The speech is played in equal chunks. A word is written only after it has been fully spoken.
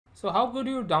So how could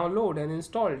you download and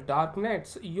install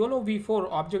Darknet's YOLOv4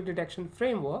 object detection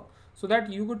framework so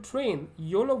that you could train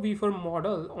YOLOv4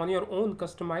 model on your own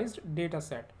customized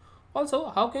dataset? Also,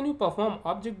 how can you perform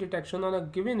object detection on a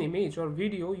given image or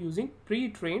video using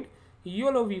pre-trained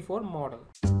YOLOv4 model?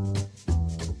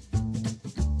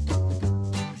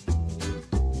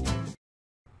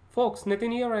 Folks,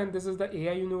 Nitin here and this is the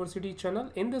AI University channel.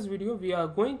 In this video, we are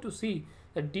going to see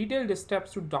the detailed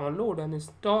steps to download and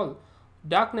install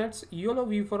Darknet's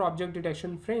YOLOv4 object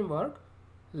detection framework,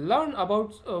 learn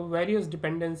about various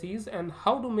dependencies and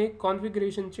how to make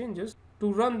configuration changes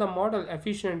to run the model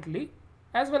efficiently,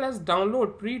 as well as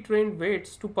download pre-trained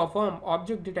weights to perform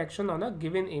object detection on a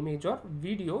given image or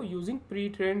video using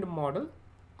pre-trained model.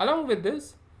 Along with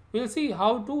this, we'll see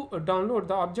how to download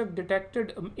the object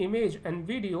detected image and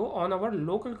video on our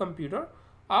local computer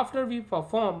after we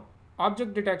perform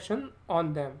object detection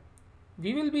on them.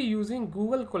 We will be using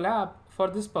Google Colab for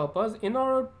this purpose in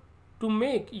order to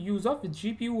make use of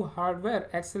GPU Hardware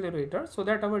Accelerator so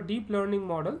that our deep learning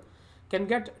model can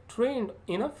get trained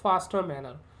in a faster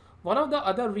manner. One of the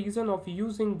other reasons of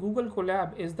using Google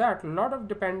Colab is that a lot of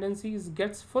dependencies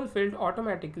gets fulfilled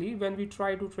automatically when we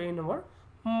try to train our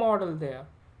model there.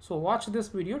 So watch this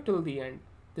video till the end.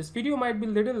 This video might be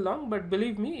little long, but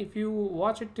believe me, if you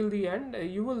watch it till the end,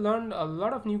 you will learn a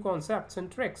lot of new concepts and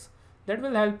tricks that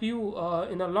will help you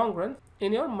in a long run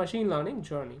in your machine learning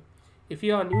journey. If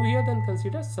you are new here, then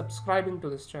consider subscribing to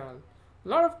this channel. A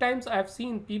lot of times I have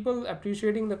seen people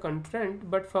appreciating the content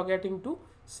but forgetting to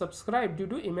subscribe due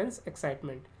to immense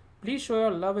excitement. Please show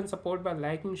your love and support by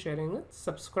liking, sharing and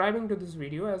subscribing to this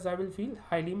video, as I will feel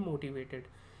highly motivated.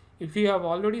 If you have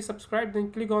already subscribed,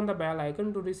 then click on the bell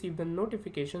icon to receive the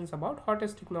notifications about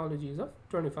hottest technologies of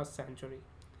 21st century.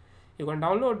 You can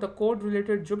download the code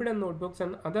related Jupyter notebooks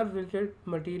and other related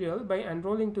material by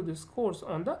enrolling to this course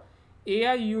on the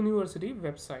AI University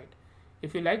website.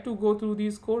 If you like to go through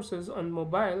these courses on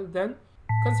mobile, then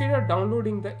consider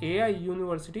downloading the AI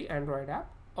University Android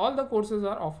app. All the courses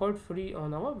are offered free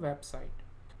on our website.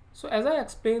 So as I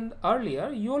explained earlier,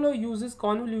 YOLO uses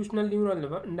convolutional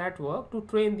neural network to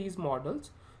train these models.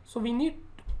 So we need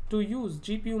to use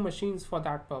GPU machines for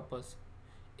that purpose.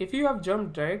 If you have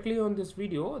jumped directly on this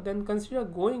video, then consider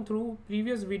going through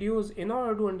previous videos in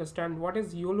order to understand what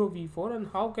is YOLOv4 and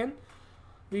how can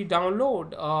we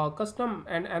download a custom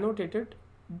and annotated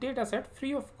dataset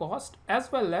free of cost,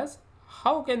 as well as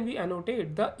how can we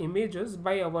annotate the images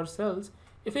by ourselves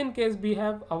if in case we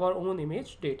have our own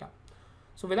image data.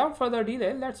 So without further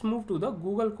delay, let's move to the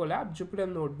Google Colab Jupyter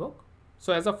Notebook.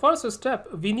 So as a first step,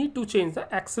 we need to change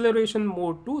the acceleration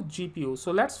mode to GPU.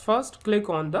 So let's first click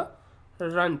on the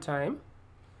runtime,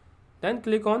 then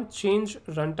click on change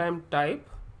runtime type.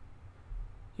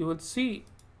 You will see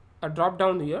a drop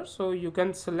down here, so you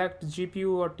can select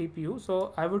GPU or TPU.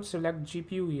 So I would select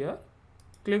GPU here,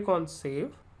 click on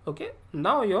save. Okay,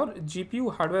 now your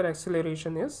GPU hardware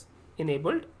acceleration is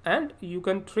enabled and you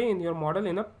can train your model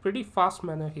in a pretty fast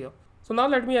manner here. So now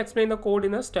let me explain the code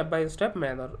in a step-by-step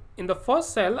manner. In the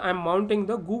first cell, I'm mounting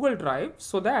the Google Drive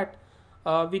so that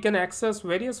we can access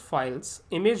various files,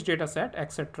 image dataset,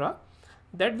 etc.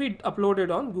 that we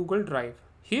uploaded on Google Drive.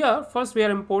 Here, first we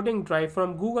are importing drive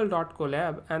from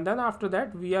google.colab, and then after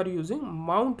that we are using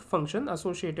mount function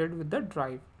associated with the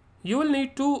drive. You will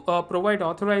need to provide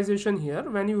authorization here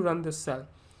when you run this cell.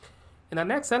 In the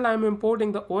next cell, I am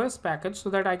importing the OS package so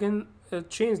that I can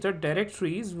change the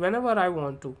directories whenever I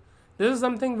want to. This is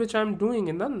something which I am doing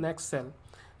in the next cell.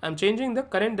 I am changing the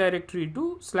current directory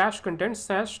to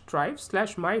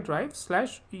 /content/drive/my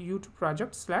drive/youtube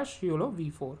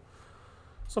project/YOLOv4.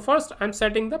 So first I am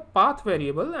setting the path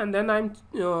variable, and then I am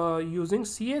using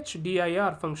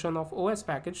chdir function of OS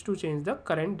package to change the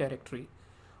current directory.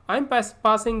 I am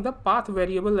passing the path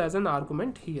variable as an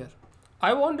argument here.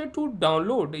 I wanted to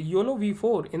download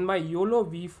YOLOv4 in my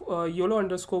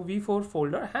YOLO_v4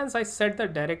 folder, hence I set the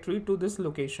directory to this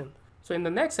location. So in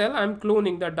the next cell, I am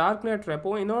cloning the Darknet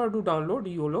repo in order to download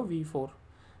YOLOv4.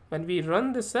 When we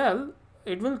run the cell,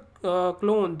 it will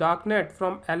clone Darknet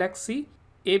from LXC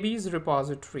AB's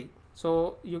repository.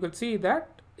 So you could see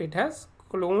that it has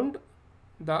cloned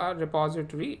the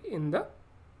repository in the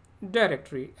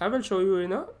directory. I will show you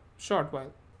in a short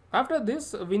while. After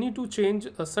this, we need to change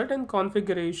certain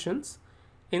configurations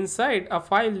inside a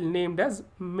file named as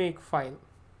makefile.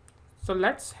 So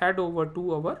let's head over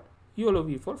to our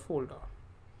YOLOv4 folder.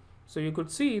 So you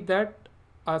could see that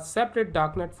a separate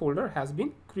Darknet folder has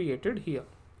been created here.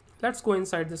 Let's go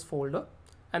inside this folder,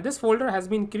 and this folder has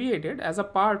been created as a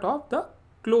part of the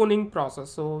cloning process.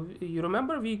 So you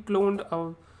remember we cloned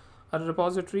a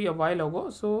repository a while ago,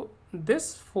 so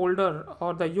this folder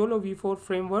or the YOLOv4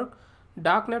 framework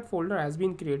Darknet folder has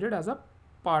been created as a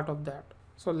part of that.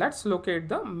 So let's locate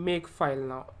the make file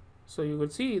now. So you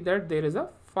could see that there is a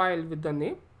file with the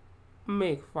name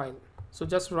make file. So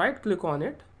just right click on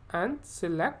it and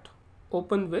select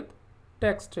open with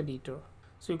text editor.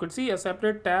 So you could see a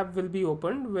separate tab will be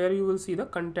opened where you will see the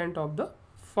content of the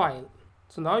file.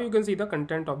 So now you can see the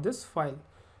content of this file.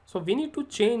 So we need to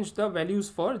change the values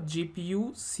for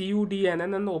GPU,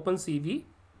 CUDNN and OpenCV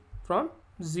from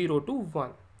 0 to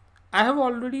 1. I have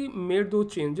already made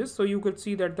those changes, so you could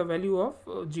see that the value of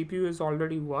GPU is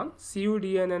already 1,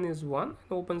 CUDNN is 1, and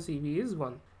OpenCV is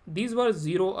 1. These were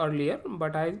 0 earlier,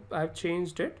 but I've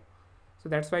changed it. So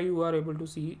that's why you are able to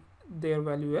see their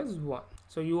value as 1.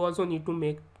 So you also need to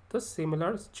make the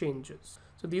similar changes.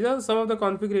 So these are some of the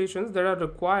configurations that are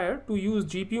required to use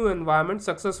GPU environment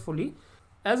successfully,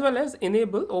 as well as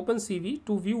enable OpenCV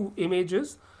to view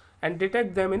images and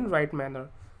detect them in right manner.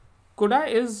 CUDA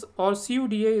is or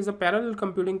CUDA is a parallel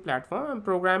computing platform and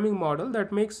programming model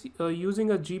that makes using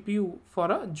a GPU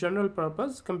for a general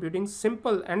purpose computing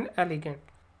simple and elegant.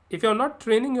 If you're not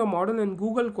training your model in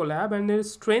Google Colab and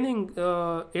is training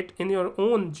it in your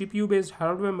own GPU based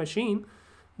hardware machine,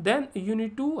 then you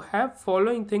need to have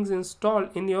following things installed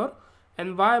in your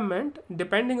environment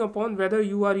depending upon whether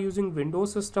you are using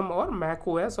Windows system or Mac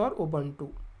OS or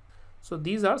Ubuntu. So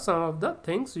these are some of the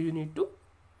things you need to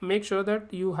make sure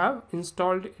that you have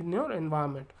installed in your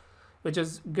environment, which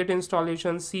is Git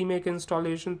installation, CMake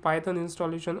installation, Python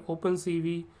installation,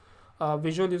 OpenCV,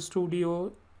 Visual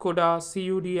Studio, CUDA,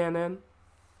 CUDNN,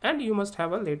 and you must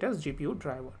have a latest GPU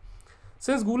driver.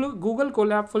 Since Google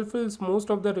Colab fulfills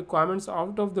most of the requirements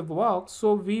out of the box,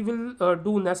 so we will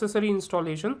do necessary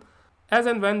installation as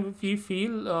and when we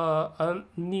feel a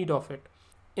need of it.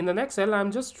 In the next cell,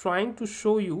 I'm just trying to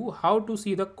show you how to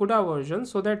see the CUDA version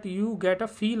so that you get a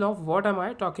feel of what am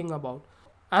I talking about.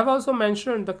 I've also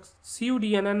mentioned the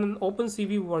CUDNN and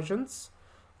OpenCV versions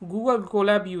Google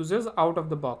Colab uses out of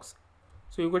the box.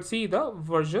 So you could see the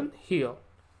version here.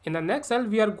 In the next cell,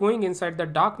 we are going inside the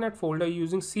Darknet folder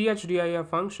using chdir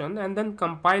function and then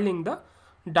compiling the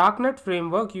Darknet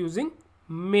framework using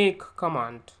make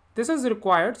command. This is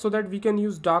required so that we can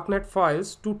use Darknet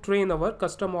files to train our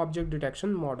custom object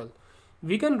detection model.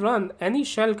 We can run any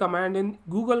shell command in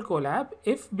Google Colab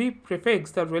if we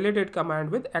prefix the related command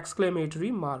with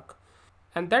exclamatory mark.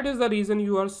 And that is the reason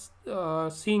you are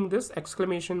seeing this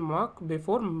exclamation mark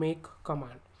before make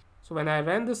command. So when I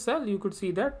ran this cell, you could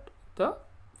see that the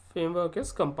framework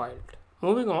is compiled.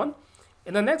 Moving on,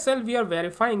 in the next cell, we are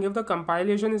verifying if the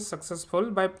compilation is successful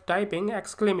by typing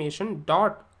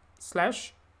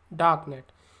 !/darknet.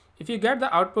 If you get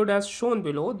the output as shown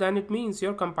below, then it means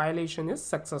your compilation is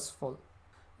successful.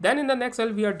 Then in the next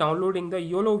cell, we are downloading the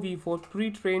YOLOv4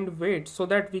 pre-trained weight so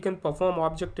that we can perform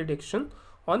object detection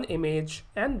on image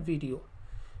and video.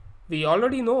 We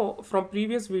already know from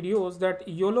previous videos that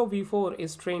YOLOv4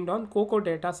 is trained on Coco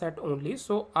dataset only.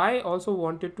 So I also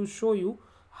wanted to show you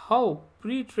how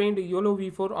pre-trained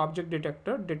YOLOv4 object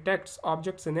detector detects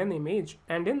objects in an image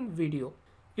and in video.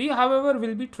 We, however,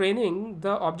 will be training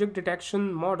the object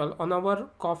detection model on our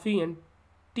coffee and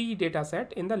tea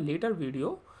dataset in the later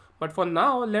video. But for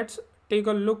now, let's take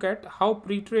a look at how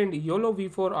pre-trained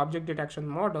YOLOv4 object detection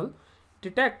model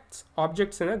detects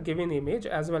objects in a given image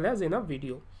as well as in a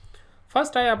video.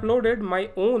 First, I uploaded my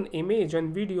own image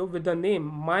and video with the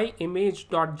name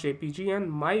myimage.jpg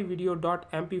and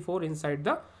myvideo.mp4 inside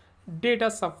the data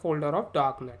subfolder of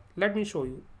Darknet. Let me show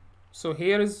you. So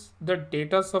here is the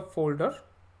data subfolder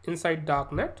inside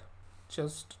Darknet.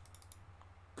 Just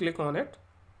click on it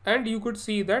and you could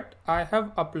see that I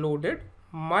have uploaded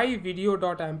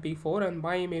myvideo.mp4 and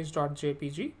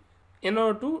myimage.jpg in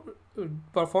order to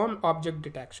perform object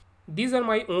detection. These are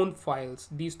my own files,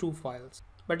 these two files.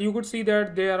 But you could see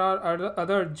that there are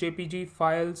other JPG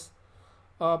files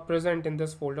present in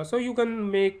this folder. So you can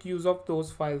make use of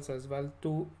those files as well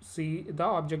to see the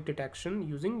object detection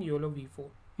using YOLOv4.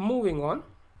 Moving on.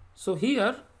 So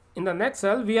here in the next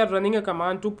cell, we are running a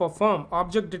command to perform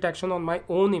object detection on my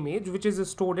own image, which is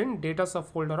stored in data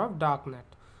subfolder of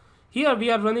Darknet. Here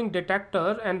we are running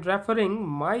detector and referring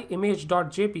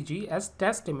myimage.jpg as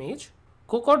test image.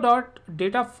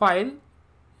 Coco.data file,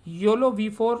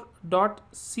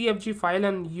 YOLOv4.cfg file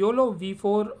and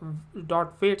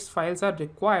YOLOv4.weights files are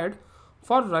required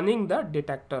for running the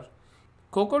detector.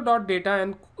 Coco.data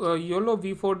and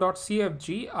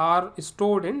YOLOv4.cfg are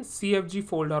stored in CFG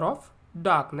folder of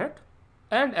Darknet,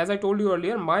 and as I told you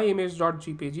earlier,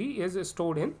 myimage.jpg is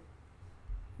stored in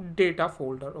data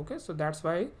folder. Okay, so that's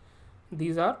why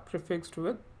these are prefixed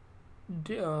with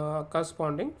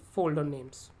corresponding folder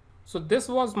names. So this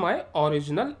was my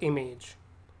original image,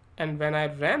 and when I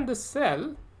ran the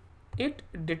cell, it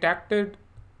detected,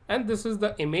 and this is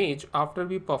the image after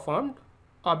we performed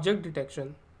object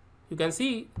detection. You can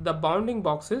see the bounding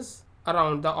boxes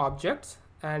around the objects,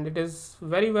 and it is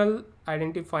very well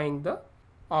identifying the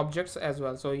objects as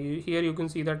well. So here you can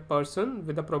see that person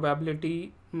with the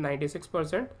probability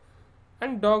 96%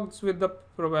 and dogs with the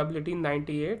probability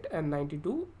 98 and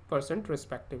 92%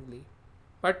 respectively.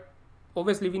 But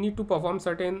obviously we need to perform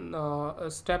certain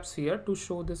steps here to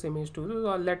show this image to you.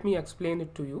 Let me explain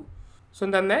it to you. So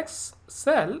in the next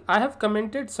cell, I have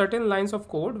commented certain lines of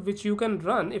code which you can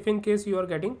run if in case you are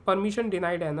getting permission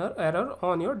denied error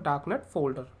on your Darknet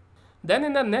folder. Then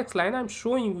in the next line, I'm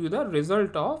showing you the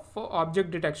result of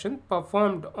object detection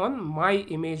performed on my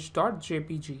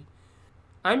image.jpg.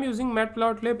 I'm using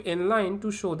matplotlib inline to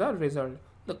show the result.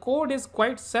 The code is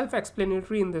quite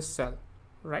self-explanatory in this cell,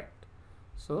 right?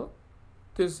 So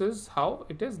this is how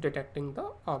it is detecting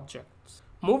the objects.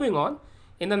 Moving on,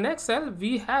 in the next cell,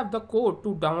 we have the code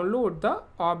to download the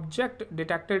object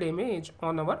detected image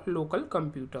on our local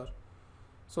computer.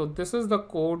 So this is the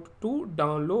code to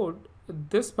download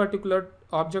this particular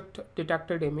object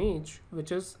detected image,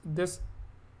 which is this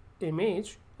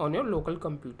image on your local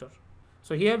computer.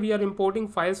 So here we are importing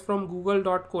files from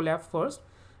Google.Colab first,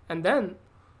 and then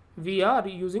we are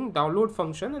using download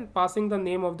function and passing the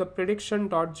name of the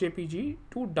prediction.jpg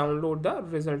to download the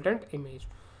resultant image.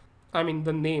 I mean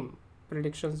the name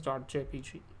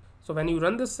predictions.jpg. So when you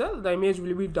run this cell, the image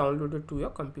will be downloaded to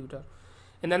your computer.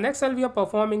 In the next cell, we are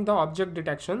performing the object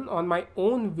detection on my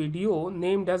own video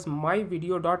named as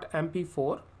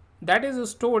myvideo.mp4. That is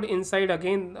stored inside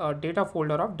again a data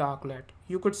folder of Darknet.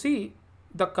 You could see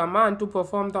the command to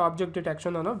perform the object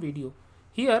detection on a video.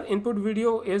 Here input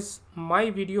video is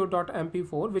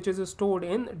myvideo.mp4, which is stored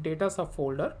in data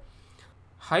subfolder.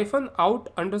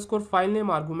 -out_filename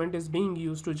argument is being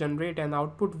used to generate an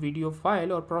output video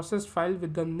file or processed file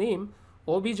with the name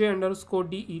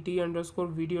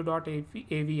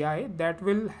obj_det_video.avi that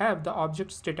will have the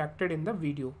objects detected in the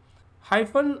video.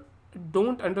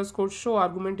 -don't_show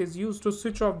argument is used to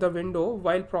switch off the window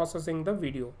while processing the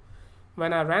video.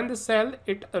 When I ran the cell,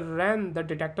 it ran the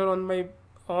detector on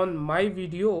my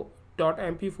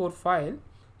video.mp4 file.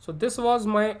 So this was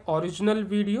my original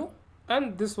video,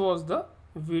 and this was the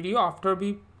video after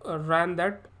we ran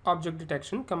that object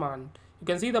detection command. You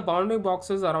can see the bounding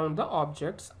boxes around the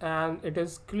objects, and it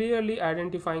is clearly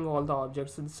identifying all the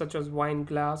objects such as wine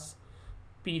glass,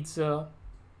 pizza,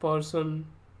 person,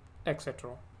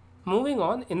 etc. Moving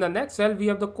on, in the next cell we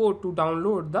have the code to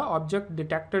download the object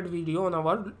detected video on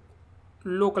our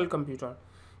local computer.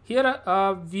 Here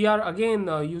we are again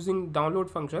using download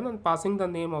function and passing the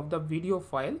name of the video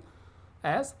file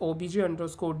as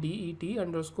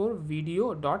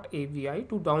obj_det_video.avi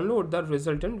to download the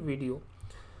resultant video.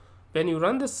 When you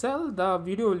run this cell, the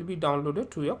video will be downloaded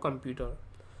to your computer.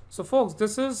 So folks,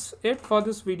 this is it for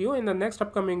this video. In the next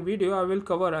upcoming video, I will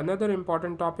cover another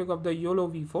important topic of the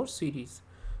YOLOv4 series.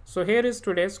 So here is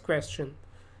today's question.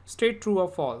 State true or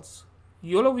false.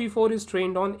 YOLOv4 is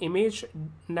trained on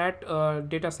ImageNet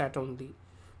dataset only.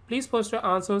 Please post your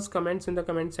answers, comments in the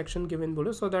comment section given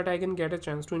below so that I can get a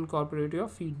chance to incorporate your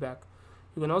feedback.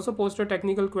 You can also post your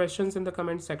technical questions in the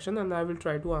comment section and I will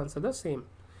try to answer the same.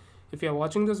 If you are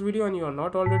watching this video and you are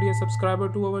not already a subscriber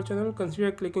to our channel,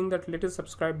 consider clicking that little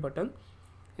subscribe button.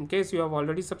 In case you have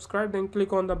already subscribed, then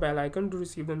click on the bell icon to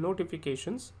receive the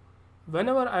notifications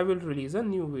whenever I will release a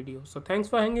new video. So thanks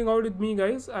for hanging out with me,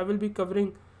 guys. I will be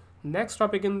covering next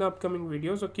topic in the upcoming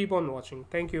video, so keep on watching.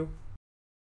 Thank you.